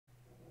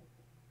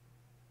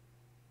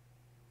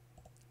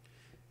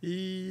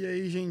E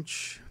aí,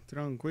 gente,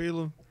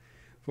 tranquilo?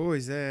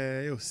 Pois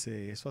é, eu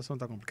sei, a situação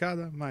tá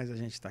complicada, mas a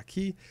gente tá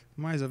aqui,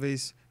 mais uma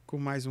vez, com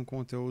mais um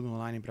conteúdo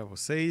online para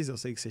vocês. Eu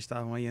sei que vocês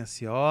estavam aí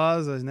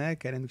ansiosas, né,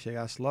 querendo que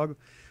chegasse logo.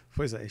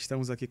 Pois é,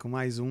 estamos aqui com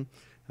mais um,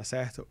 tá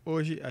certo?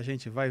 Hoje a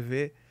gente vai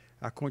ver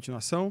a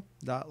continuação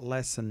da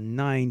Lesson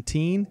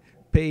 19,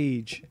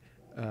 page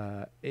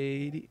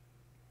 80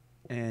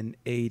 and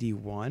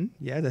 81.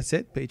 Yeah, that's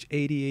it. Page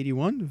 80,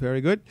 81. Very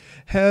good.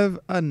 Have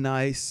a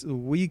nice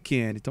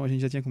weekend. Então a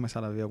gente já tinha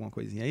começado a ver alguma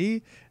coisinha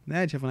aí,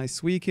 né? Have a nice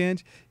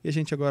weekend. E a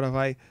gente agora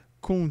vai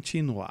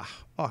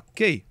continuar.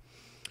 Ok.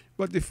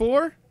 But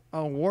before,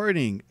 a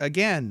warning.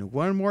 Again,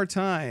 one more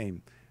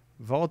time.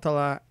 Volta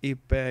lá e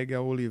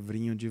pega o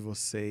livrinho de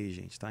vocês,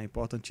 gente, tá? É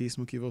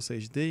importantíssimo que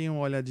vocês deem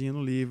uma olhadinha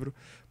no livro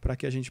para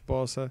que a gente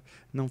possa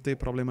não ter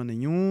problema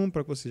nenhum,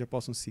 para que vocês já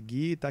possam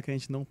seguir, tá? Que a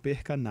gente não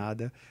perca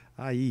nada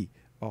aí,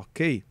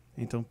 ok?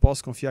 Então,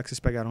 posso confiar que vocês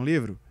pegaram o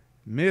livro?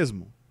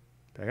 Mesmo?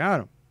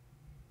 Pegaram?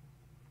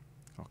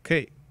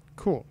 Ok,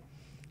 cool.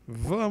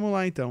 Vamos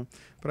lá, então,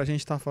 para a gente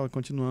estar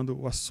continuando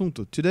o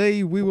assunto.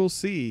 Today, we will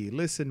see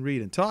Listen,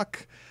 Read and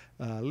Talk,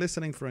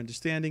 Listening for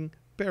Understanding,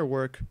 Pair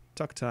Work,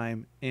 Talk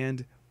Time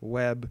and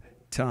Web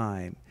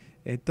Time.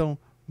 Então,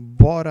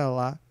 bora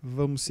lá,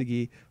 vamos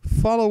seguir.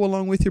 Follow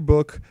along with your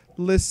book,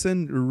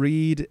 Listen,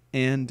 Read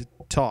and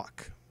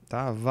Talk.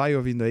 Tá? Vai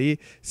ouvindo aí.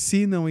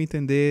 Se não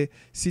entender,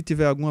 se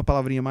tiver alguma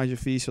palavrinha mais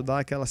difícil, dá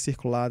aquela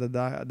circulada,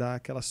 dá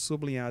aquela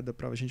sublinhada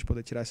para a gente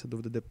poder tirar essa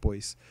dúvida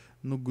depois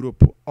no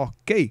grupo.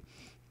 Ok?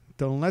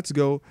 Então, let's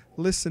go.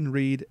 Listen,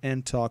 Read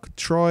and Talk.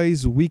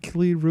 Troy's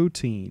Weekly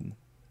Routine.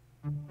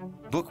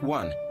 Book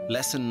 1,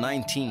 Lesson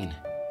 19.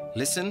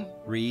 Listen,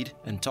 Read,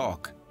 and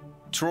Talk.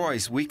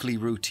 Troy's Weekly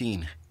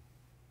Routine.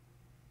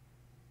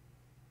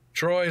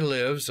 Troy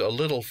lives a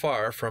little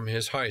far from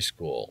his high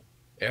school.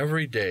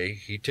 Every day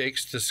he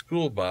takes the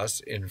school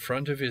bus in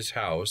front of his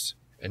house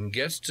and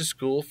gets to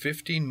school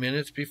 15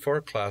 minutes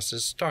before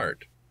classes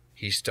start.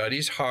 He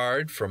studies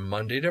hard from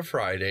Monday to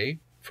Friday,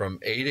 from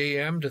 8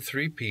 a.m. to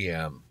 3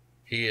 p.m.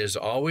 He is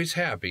always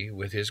happy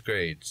with his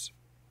grades.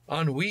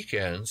 On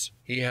weekends,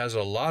 he has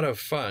a lot of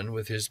fun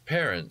with his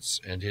parents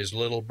and his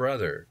little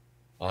brother.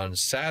 On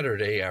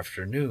Saturday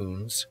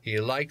afternoons, he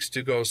likes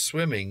to go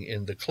swimming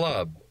in the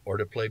club or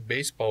to play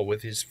baseball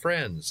with his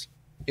friends.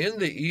 In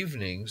the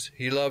evenings,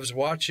 he loves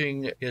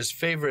watching his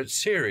favorite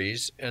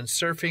series and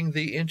surfing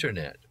the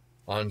internet.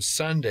 On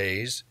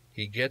Sundays,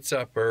 he gets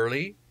up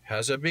early,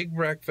 has a big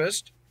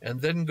breakfast, and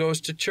then goes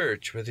to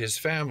church with his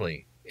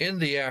family. In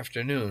the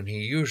afternoon, he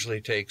usually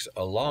takes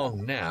a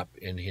long nap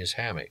in his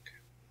hammock.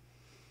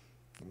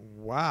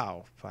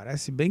 Uau,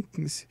 parece bem...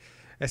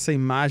 Essa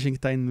imagem que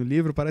tá aí no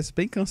livro parece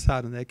bem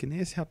cansado, né? Que nem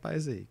esse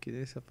rapaz aí, que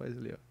nem esse rapaz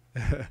ali, ó.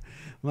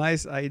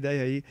 Mas a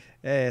ideia aí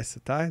é essa,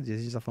 tá? A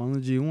gente tá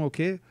falando de o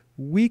quê?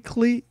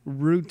 Weekly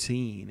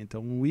routine.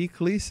 Então,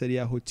 weekly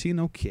seria a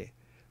rotina o quê?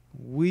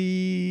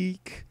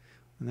 Week,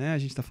 né? A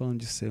gente tá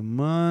falando de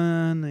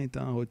semana,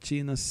 então a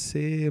rotina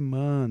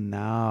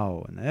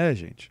semanal, né,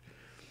 gente?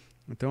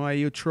 Então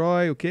aí o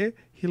Troy, o quê?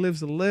 He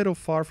lives a little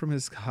far from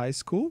his high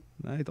school,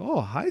 né? Então,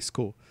 high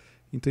school.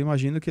 Então,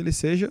 imagino que ele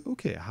seja o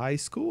quê? High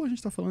school, a gente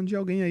está falando de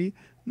alguém aí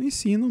no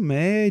ensino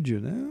médio,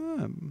 né?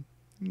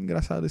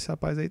 Engraçado, esse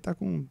rapaz aí tá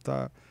com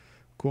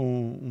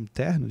um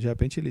terno. De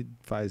repente, ele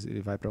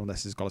vai para uma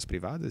dessas escolas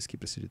privadas que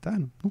precisa de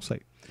terno? Não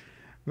sei.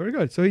 Very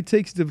good. So, he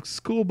takes the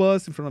school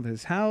bus in front of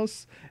his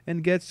house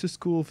and gets to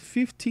school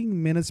 15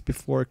 minutes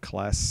before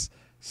class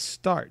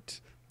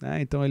start.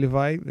 Né? Então, ele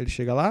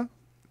chega lá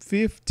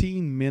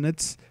 15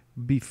 minutes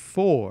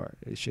before.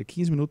 Ele chega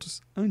 15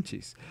 minutos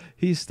antes.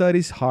 He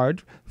studies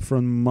hard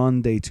from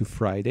Monday to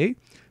Friday,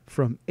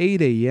 from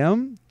 8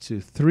 a.m. to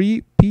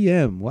 3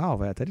 p.m. Wow,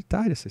 vai até de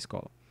tarde essa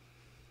escola.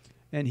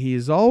 And he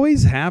is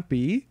always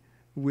happy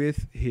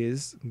with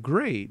his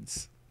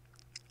grades.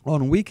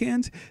 On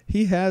weekends,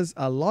 he has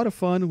a lot of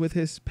fun with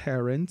his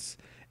parents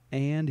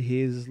and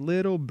his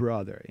little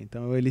brother.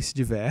 Então ele se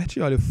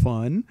diverte, olha,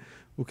 fun,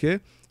 o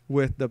quê?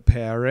 With the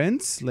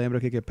parents. Lembra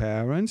o que é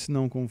parents?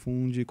 Não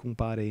confunde com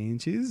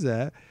parentes.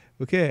 É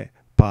o quê?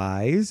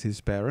 Pais, his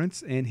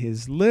parents, and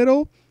his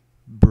little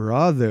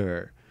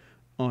brother.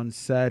 On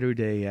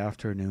Saturday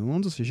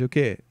afternoons, ou seja, o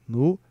quê?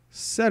 No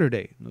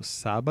Saturday, no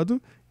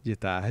sábado de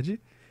tarde.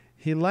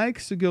 He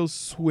likes to go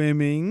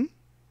swimming.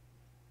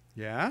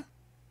 Yeah?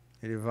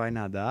 Ele vai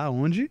nadar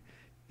onde?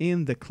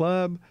 In the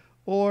club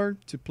or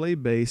to play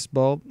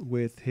baseball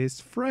with his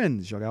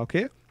friends. Jogar o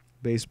quê?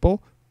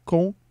 Baseball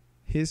com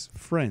his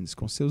friends,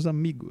 com seus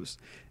amigos.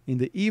 In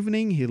the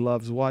evening, he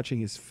loves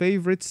watching his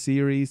favorite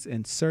series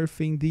and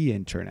surfing the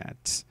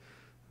internet.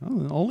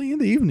 Oh, only in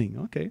the evening,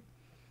 okay.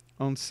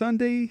 On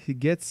Sunday, he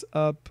gets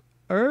up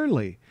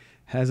early,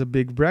 has a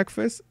big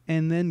breakfast,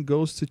 and then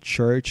goes to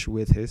church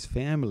with his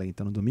family.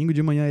 Então, no domingo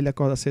de manhã, ele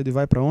acorda cedo e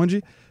vai para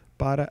onde?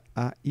 Para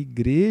a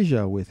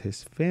igreja with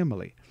his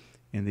family.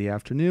 In the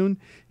afternoon,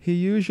 he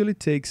usually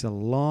takes a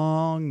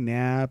long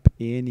nap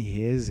in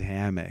his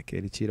hammock.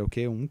 Ele tira o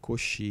quê? Um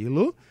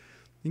cochilo.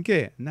 Em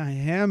quê? Na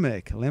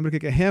hammock. Lembra o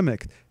que é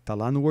hammock? Tá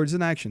lá no Words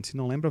in Action. Se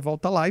não lembra,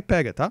 volta lá e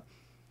pega, tá?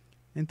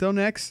 Então,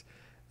 next,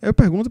 eu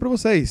pergunto para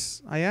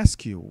vocês. I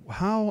ask you,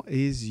 how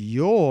is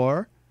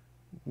your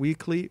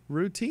weekly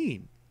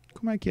routine?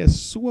 Como é que é a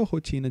sua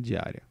rotina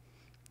diária?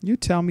 You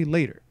tell me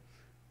later.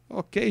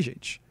 Ok,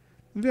 gente.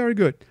 Very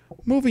good.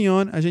 Moving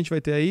on, a gente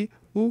vai ter aí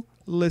o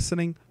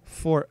listening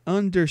for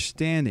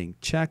understanding.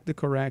 Check the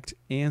correct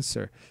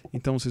answer.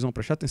 Então, vocês vão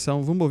prestar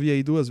atenção, vamos ouvir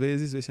aí 2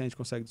 vezes, ver se a gente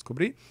consegue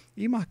descobrir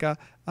e marcar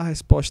a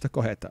resposta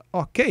correta.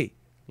 Ok,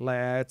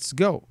 let's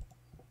go.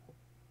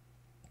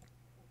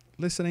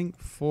 Listening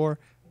for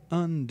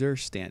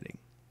understanding.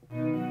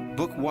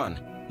 Book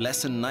 1,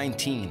 Lesson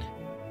 19.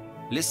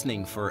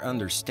 Listening for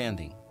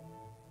Understanding.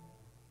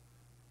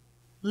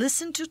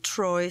 Listen to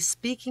Troy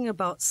speaking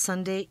about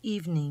Sunday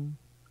evening.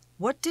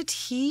 What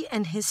did he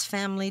and his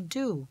family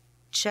do?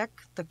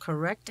 Check the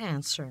correct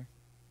answer.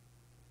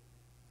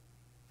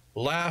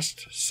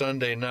 Last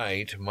Sunday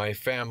night, my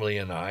family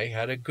and I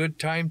had a good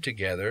time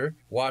together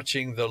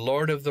watching The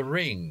Lord of the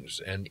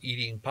Rings and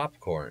eating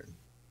popcorn.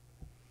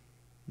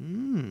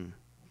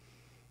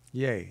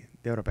 E aí,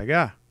 deu para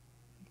pegar?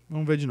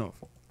 Vamos ver de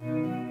novo.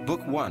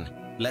 Book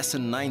 1,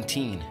 Lesson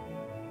 19.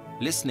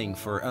 Listening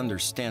for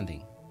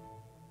Understanding.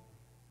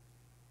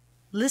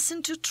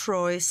 Listen to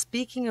Troy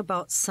speaking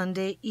about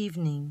Sunday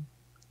evening.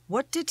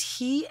 What did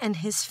he and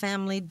his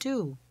family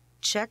do?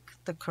 Check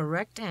the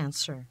correct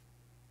answer.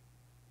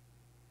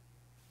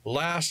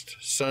 Last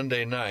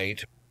Sunday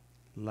night,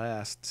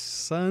 My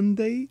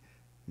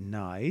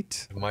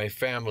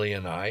family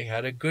and I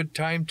had a good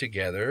time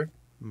together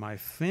My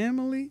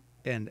family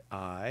and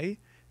I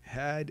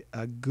had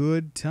a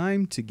good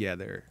time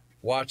together.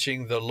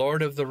 watching The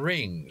Lord of the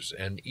Rings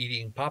and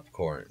eating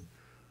popcorn.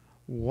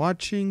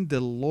 Watching The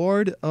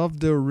Lord of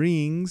the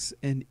Rings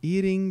and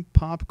eating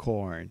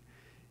popcorn.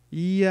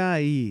 E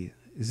aí?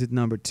 Is it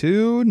number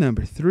 2,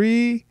 number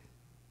 3,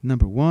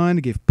 number 1,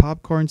 give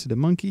popcorn to the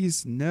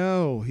monkeys?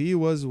 No, he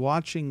was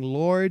watching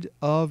Lord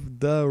of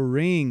the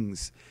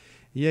Rings.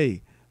 E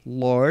aí?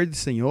 Lord,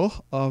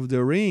 Senhor of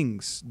the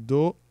Rings,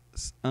 dos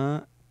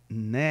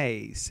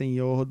Anéis,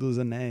 Senhor dos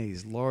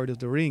Anéis, Lord of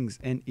the Rings,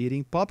 and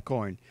eating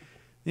popcorn.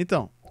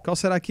 Então, qual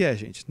será que é,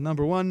 gente?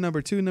 Number 1,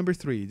 number 2, number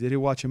 3. Did he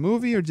watch a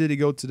movie or did he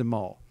go to the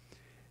mall?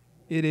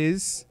 It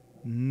is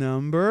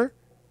number...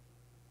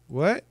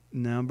 What?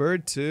 Number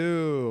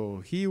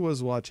 2. He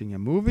was watching a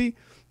movie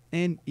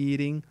and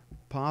eating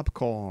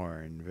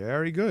popcorn.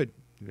 Very good.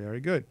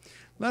 Very good.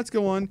 Let's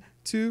go on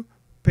to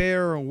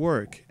pair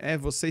work. É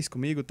vocês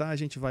comigo, tá? A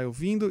gente vai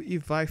ouvindo e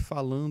vai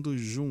falando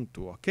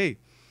junto, ok?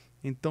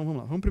 Então,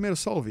 vamos lá. Vamos primeiro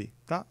só ouvir,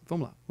 tá?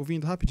 Vamos lá.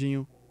 Ouvindo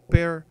rapidinho.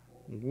 Pair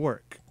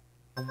work.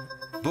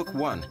 Book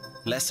 1,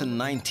 Lesson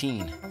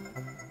 19.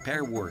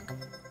 Pair Work.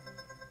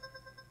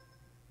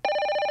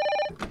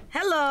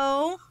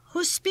 Hello,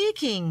 who's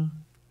speaking?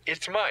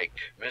 It's Mike,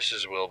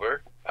 Mrs.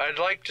 Wilbur. I'd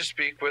like to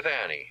speak with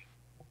Annie.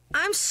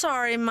 I'm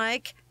sorry,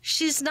 Mike.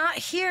 She's not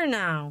here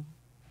now.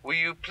 Will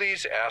you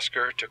please ask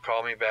her to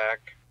call me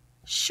back?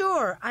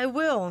 Sure, I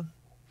will.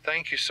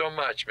 Thank you so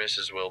much,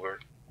 Mrs. Wilbur.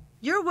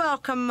 You're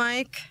welcome,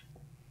 Mike.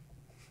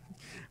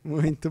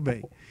 Muito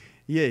bem.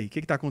 E aí, o que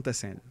está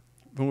acontecendo?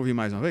 Vamos ouvir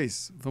mais uma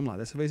vez? Vamos lá,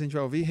 dessa vez a gente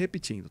vai ouvir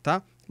repetindo,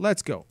 tá?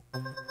 Let's go.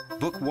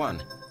 Book 1,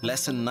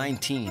 Lesson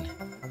 19.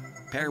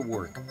 Pair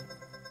Work.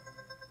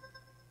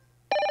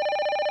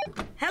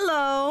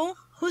 Hello,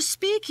 who's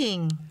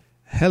speaking?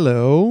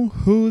 Hello,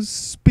 who's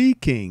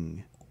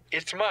speaking?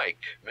 It's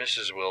Mike,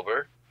 Mrs.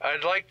 Wilbur.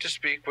 I'd like to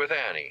speak with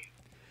Annie.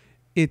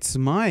 It's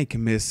Mike,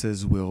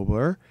 Mrs.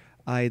 Wilbur.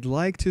 I'd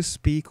like to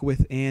speak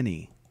with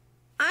Annie.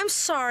 I'm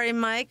sorry,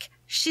 Mike.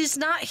 She's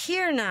not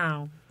here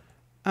now.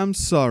 I'm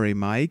sorry,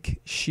 Mike.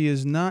 She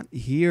is not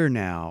here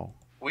now.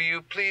 Will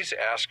you please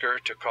ask her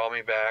to call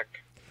me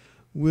back?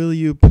 Will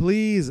you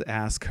please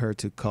ask her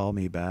to call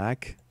me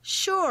back?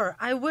 Sure,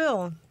 I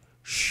will.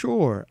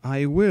 Sure,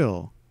 I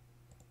will.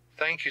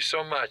 Thank you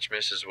so much,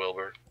 Mrs.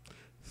 Wilbur.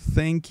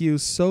 Thank you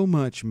so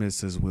much,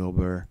 Mrs.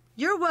 Wilbur.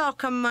 You're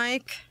welcome,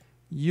 Mike.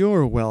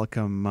 You're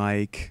welcome,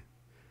 Mike.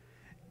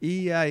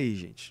 E aí,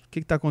 gente? O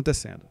que está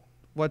acontecendo?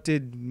 What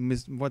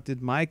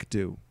did Mike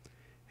do?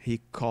 He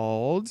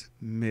called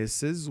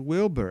Mrs.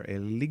 Wilbur.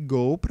 Ele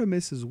ligou para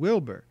Mrs.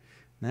 Wilbur,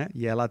 né?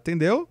 E ela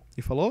atendeu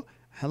e falou,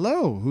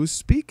 Hello, who's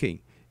speaking?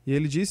 E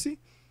ele disse,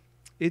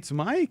 It's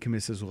Mike,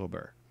 Mrs.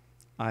 Wilbur.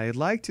 I'd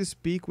like to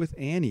speak with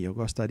Annie. Eu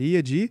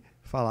gostaria de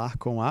falar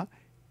com a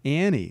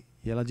Annie.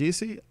 E ela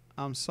disse,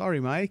 I'm sorry,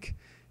 Mike.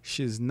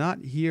 She's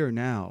not here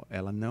now.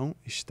 Ela não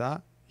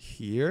está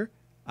here,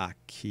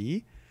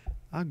 aqui,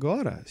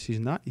 agora. She's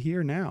not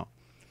here now.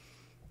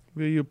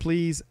 Will you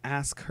please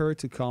ask her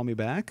to call me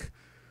back?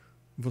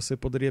 Você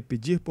poderia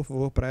pedir, por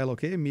favor, para ela,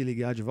 ok? Me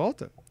ligar de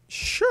volta?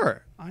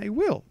 Sure, I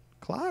will.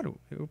 Claro,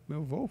 eu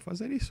vou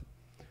fazer isso.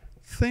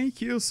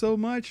 Thank you so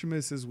much,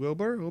 Mrs.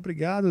 Wilbur.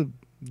 Obrigado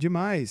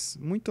demais.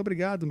 Muito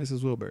obrigado,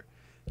 Mrs. Wilbur.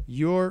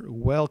 You're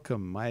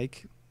welcome,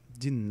 Mike.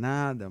 De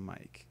nada,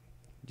 Mike.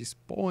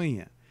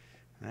 Disponha.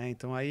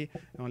 Então aí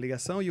é uma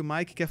ligação e o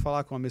Mike quer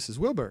falar com a Mrs.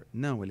 Wilbur?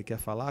 Não, ele quer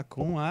falar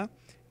com a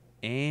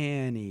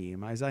Annie,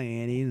 mas a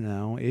Annie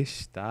não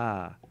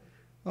está.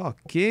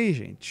 Ok,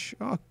 gente,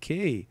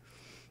 ok.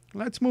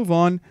 let's move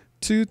on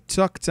to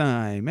talk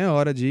time. É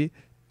hora de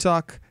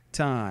talk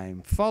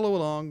time. Follow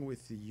along with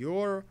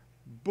your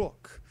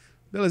book.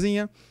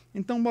 Belezinha?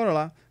 Então, bora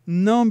lá.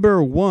 Number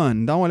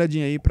 1. Dá uma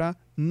olhadinha aí para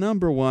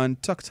number 1,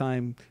 talk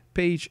time,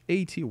 page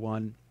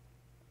 81.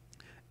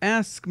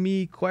 Ask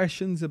me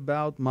questions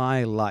about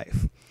my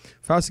life.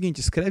 Fala o seguinte,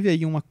 escreve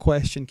aí uma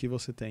question que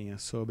você tenha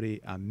sobre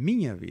a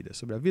minha vida,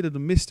 sobre a vida do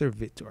Mr.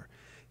 Vítor.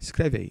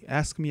 Escreve aí,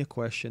 ask me a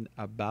question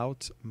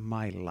about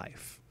my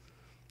life.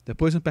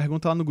 Depois me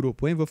pergunta lá no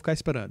grupo, hein? Vou ficar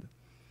esperando.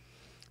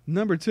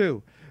 Number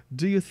 2,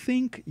 do you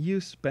think you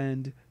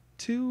spend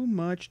too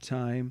much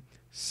time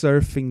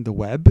surfing the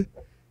web?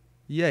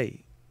 E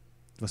aí?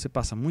 Você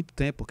passa muito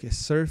tempo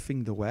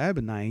surfing the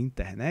web, na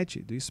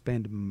internet? Do you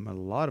spend a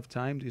lot of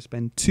time? Do you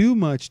spend too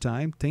much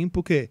time?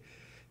 Tempo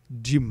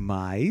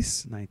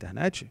demais na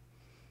internet?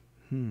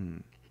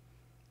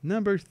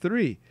 Number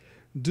 3,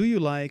 do you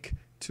like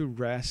to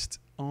rest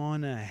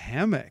on a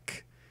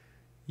hammock?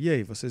 E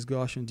aí, vocês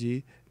gostam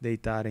de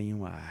deitar em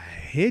uma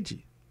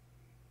rede?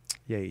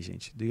 E aí,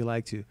 gente, do you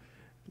like to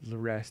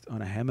rest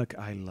on a hammock?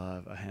 I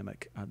love a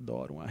hammock.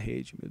 Adoro uma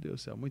rede, meu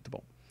Deus do céu, muito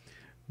bom.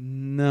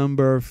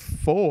 Number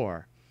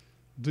 4,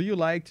 do you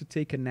like to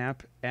take a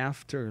nap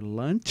after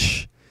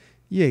lunch?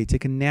 E aí,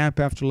 take a nap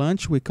after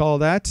lunch, we call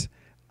that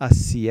a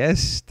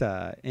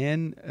siesta.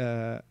 And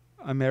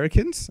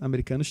americanos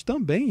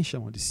também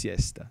chamam de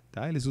siesta,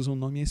 tá? Eles usam o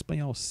nome em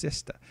espanhol,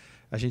 siesta.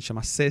 A gente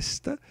chama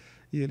sexta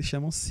e eles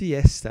chamam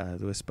siesta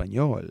do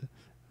espanhol,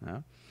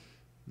 né?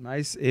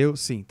 Mas eu,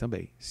 sim,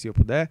 também. Se eu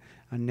puder,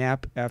 a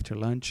nap after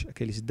lunch,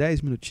 aqueles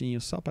 10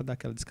 minutinhos só para dar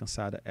aquela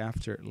descansada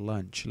after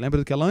lunch. Lembra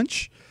do que é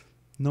lunch?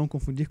 Não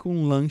confundir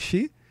com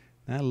lanche,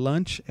 né?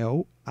 Lunch é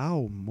o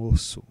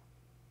almoço.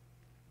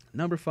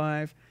 Number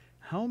 5,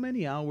 how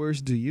many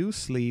hours do you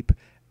sleep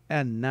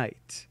at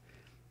night?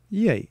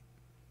 E aí?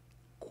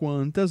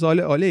 Quantas?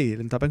 Olha aí, ele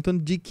não está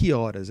perguntando de que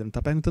horas, ele não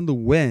está perguntando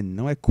when,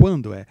 não é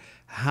quando, é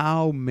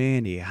how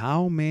many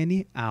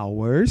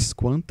hours,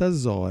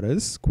 quantas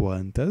horas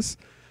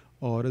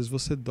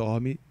você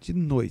dorme de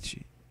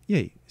noite. E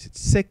aí?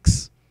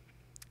 6,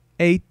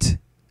 8,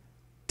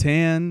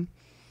 10,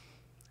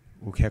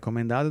 o que é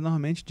recomendado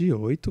normalmente de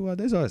 8 a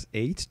 10 horas,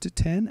 8 to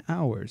 10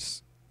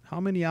 hours. How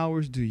many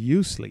hours do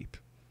you sleep?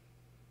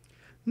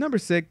 Number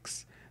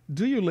 6,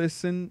 do you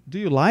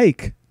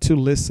like to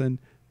listen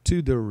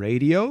to the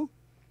radio?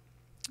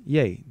 E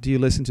aí, do you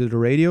listen to the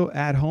radio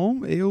at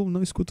home? Eu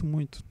não escuto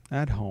muito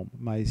at home,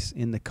 mas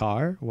in the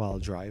car while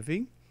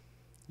driving?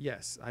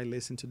 Yes, I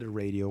listen to the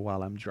radio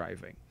while I'm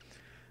driving.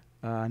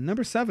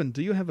 Number 7,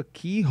 do you have a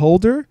key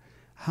holder?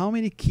 How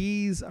many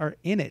keys are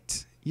in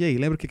it? E aí,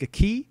 lembra o que é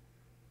key?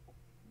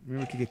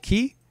 Lembra o que é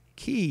key?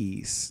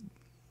 Keys.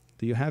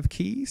 Do you have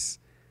keys?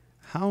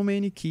 How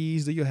many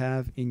keys do you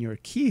have in your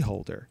key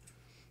holder?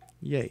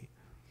 E aí,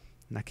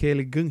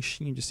 naquele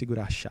ganchinho de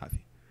segurar a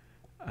chave.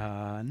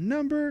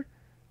 Number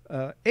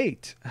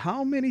 8.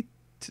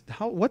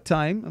 What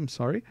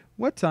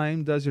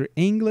time does your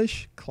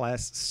English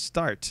class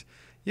start?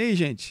 E aí,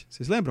 gente,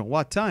 vocês lembram?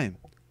 What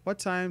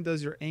time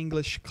does your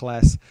English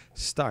class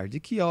start? De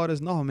que horas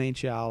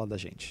normalmente é a aula da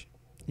gente?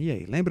 E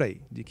aí, lembra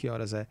aí de que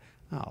horas é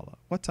a aula?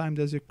 What time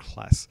does your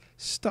class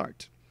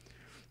start?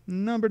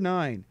 Number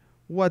 9.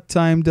 What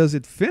time does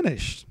it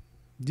finish?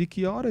 De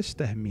que horas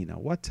termina?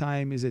 What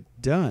time is it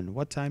done?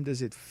 What time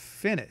does it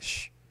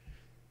finish?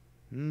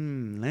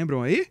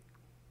 Lembram aí?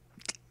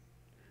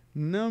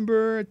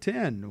 Number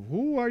 10.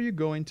 Who are you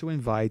going to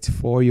invite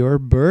for your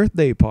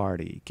birthday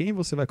party? Quem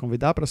você vai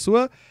convidar para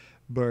sua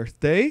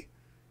birthday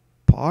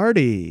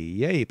party?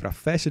 E aí, para a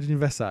festa de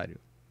aniversário?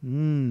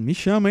 Me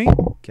chama, hein?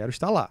 Quero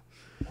estar lá.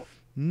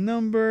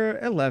 Number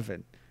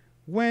 11.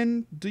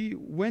 When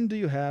do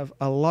you have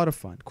a lot of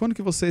fun? Quando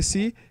que você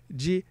se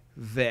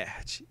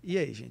diverte? E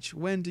aí, gente?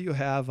 When do you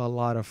have a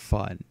lot of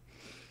fun?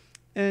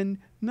 And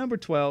number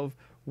 12.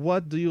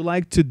 What do you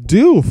like to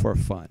do for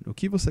fun? O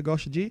que você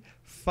gosta de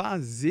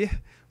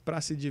fazer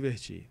para se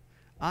divertir?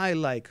 I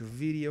like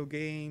video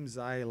games,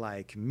 I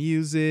like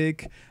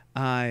music,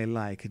 I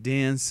like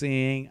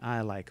dancing,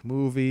 I like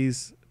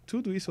movies.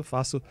 Tudo isso eu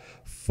faço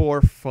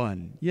for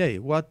fun. E aí,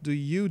 what do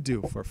you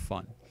do for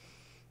fun?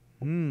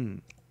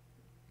 And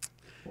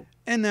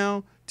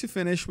now, to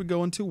finish, we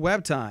go into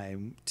web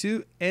time.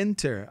 To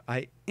enter,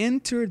 I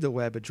enter the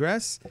web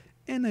address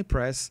and I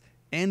press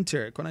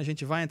enter. Quando a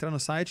gente vai entrar no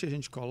site, a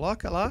gente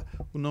coloca lá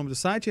o nome do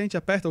site e a gente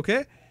aperta o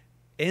quê?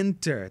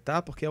 Enter,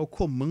 tá? Porque é o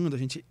comando, a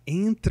gente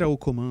entra o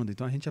comando,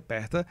 então a gente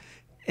aperta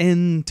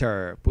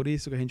enter. Por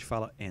isso que a gente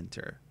fala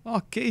enter.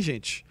 Ok,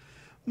 gente?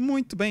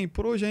 Muito bem,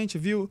 por hoje a gente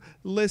viu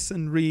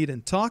listen, read and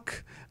talk,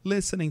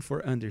 listening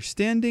for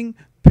understanding,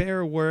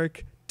 pair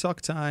work,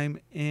 talk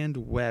time and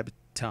web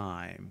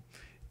time.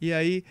 E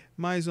aí,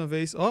 mais uma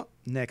vez,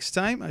 next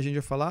time a gente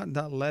vai falar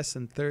da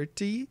lesson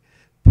 30,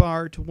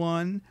 part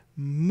 1,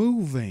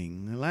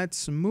 moving.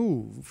 Let's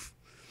move.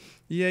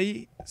 E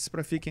aí,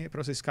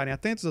 para vocês ficarem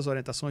atentos às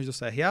orientações do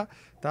CRA,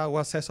 tá? O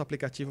acesso ao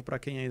aplicativo para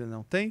quem ainda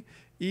não tem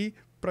e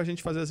para a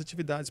gente fazer as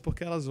atividades,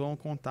 porque elas vão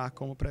contar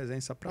como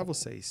presença para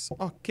vocês.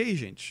 Ok,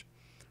 gente?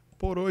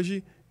 Por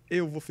hoje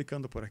Eu vou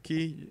ficando por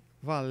aqui.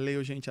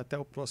 Valeu, gente. Até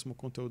o próximo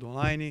conteúdo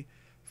online.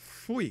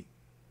 Fui!